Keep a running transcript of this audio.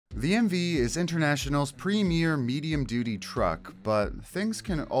The MV is International's premier medium-duty truck, but things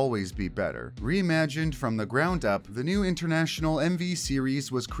can always be better. Reimagined from the ground up, the new International MV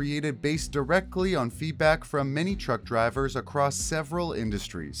series was created based directly on feedback from many truck drivers across several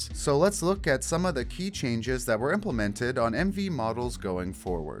industries. So let's look at some of the key changes that were implemented on MV models going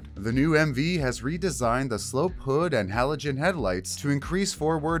forward. The new MV has redesigned the slope hood and halogen headlights to increase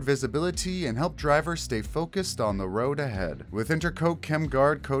forward visibility and help drivers stay focused on the road ahead. With Intercoat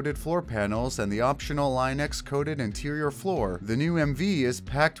ChemGuard coated floor panels and the optional Line-X coated interior floor, the new MV is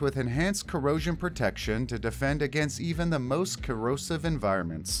packed with enhanced corrosion protection to defend against even the most corrosive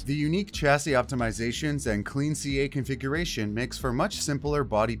environments. The unique chassis optimizations and clean CA configuration makes for much simpler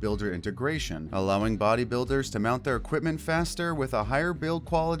bodybuilder integration, allowing bodybuilders to mount their equipment faster with a higher build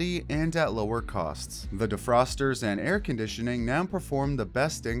quality and at lower costs. The defrosters and air conditioning now perform the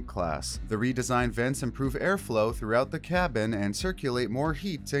best in class. The redesigned vents improve airflow throughout the cabin and circulate more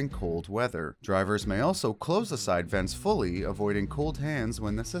heat in cold weather. Drivers may also close the side vents fully, avoiding cold hands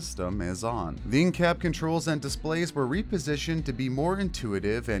when the system is on. The in-cab controls and displays were repositioned to be more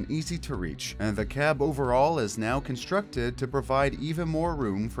intuitive and easy to reach, and the cab overall is now constructed to provide even more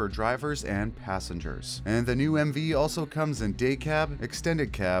room for drivers and passengers. And the new MV also comes in day cab,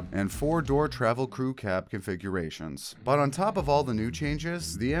 extended cab, and 4-door travel crew cab configurations. But on top of all the new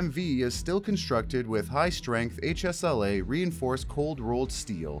changes, the MV is still constructed with high-strength HSLA reinforced cold-rolled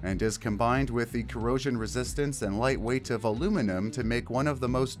steel and is combined with the corrosion resistance and light weight of aluminum to make one of the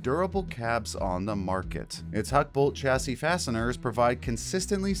most durable cabs on the market. Its huck bolt chassis fasteners provide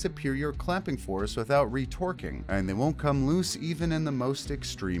consistently superior clamping force without retorquing, and they won't come loose even in the most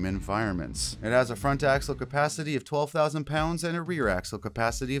extreme environments. It has a front axle capacity of 12,000 pounds and a rear axle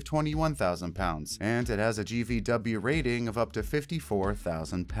capacity of 21,000 pounds, and it has a GVW rating of up to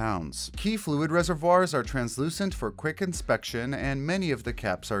 54,000 pounds. Key fluid reservoirs are translucent for quick inspection, and many of the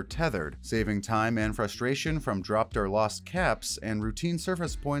caps are tethered, saving time and frustration from dropped or lost caps, and routine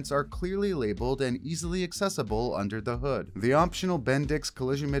surface points are clearly labeled and easily accessible under the hood. The optional Bendix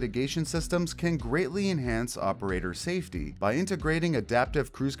collision mitigation systems can greatly enhance operator safety by integrating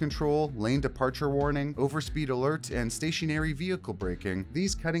adaptive cruise control, lane departure warning, overspeed alert, and stationary vehicle braking.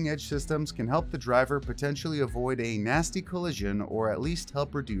 These cutting-edge systems can help the driver potentially avoid a nasty collision or at least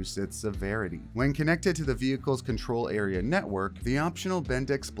help reduce its severity. When connected to the vehicle's control area network, the optional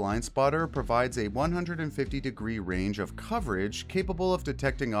Bendix blind spotter provides a 150-degree range of coverage capable of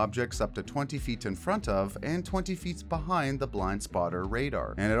detecting objects up to 20 feet in front of and 20 feet behind the blind spotter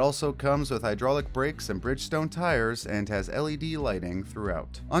radar. And it also comes with hydraulic brakes and Bridgestone tires and has LED lighting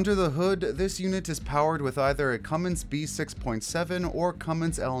throughout. Under the hood, this unit is powered with either a Cummins B6.7 or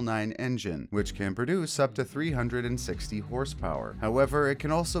Cummins L9 engine, which can produce up to 360 horsepower. However, it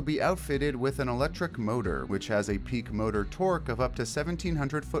can also be outfitted with an electric motor, which has a peak motor torque of up to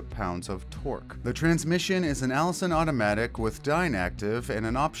 1,700 foot-pounds of torque. The transmission is an Allison automatic with Dyne Active and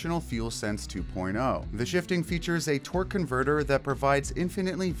an optional FuelSense 2.0. The shifting features a torque converter that provides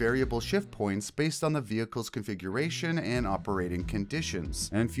infinitely variable shift points based on the vehicle's configuration and operating conditions.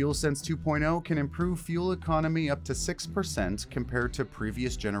 And FuelSense 2.0 can improve fuel economy up to 6% compared to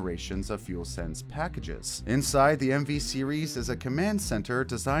previous generations of FuelSense packages. Inside the MV series is a command center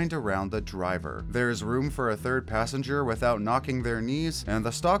designed around the driver. There is room for a third passenger without knocking their knees, and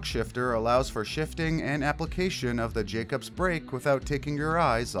the stock shifter allows for shifting and application of the Jacobs brake without taking your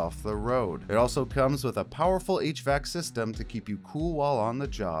eyes off the road. It also comes with a powerful HVAC system to keep you cool while on the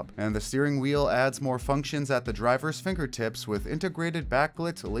job, and the steering wheel adds more functions at the driver's fingertips with integrated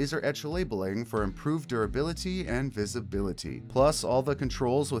backlit laser etch labeling for improved durability and visibility. Plus, all the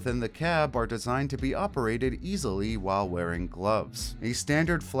controls within the cab are designed to be operated easily while wearing gloves. A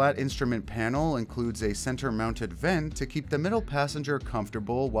standard flat instrument panel includes a center-mounted vent to keep the middle passenger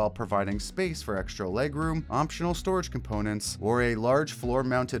comfortable while providing space for extra legroom, optional storage components, or a large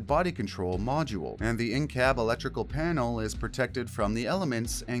floor-mounted body control module. And the in-cab electrical panel is protected from the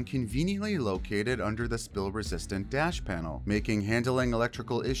elements and conveniently located under the spill-resistant dash panel, making handling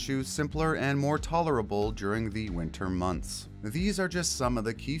electrical issues simpler and more tolerable during the winter months. These are just some of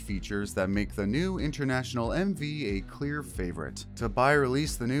the key features that make the new International MV a clear favorite. To buy or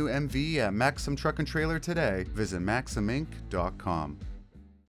lease the new MV at Maxim Truck and Trailer today, visit maximinc.com.